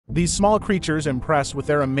These small creatures impress with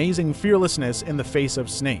their amazing fearlessness in the face of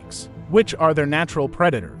snakes, which are their natural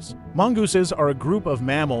predators. Mongooses are a group of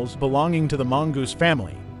mammals belonging to the mongoose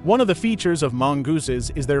family. One of the features of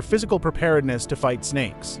mongooses is their physical preparedness to fight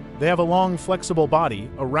snakes. They have a long, flexible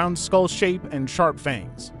body, a round skull shape, and sharp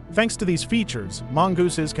fangs. Thanks to these features,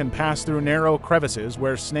 mongooses can pass through narrow crevices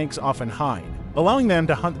where snakes often hide, allowing them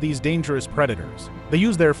to hunt these dangerous predators. They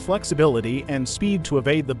use their flexibility and speed to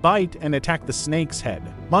evade the bite and attack the snake's head.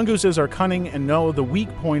 Mongooses are cunning and know the weak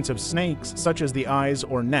points of snakes, such as the eyes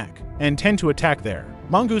or neck, and tend to attack there.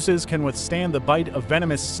 Mongooses can withstand the bite of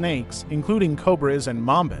venomous snakes, including cobras and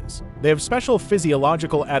mambas. They have special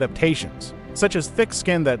physiological adaptations, such as thick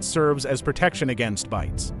skin that serves as protection against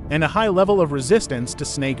bites, and a high level of resistance to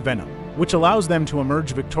snake venom, which allows them to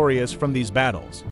emerge victorious from these battles.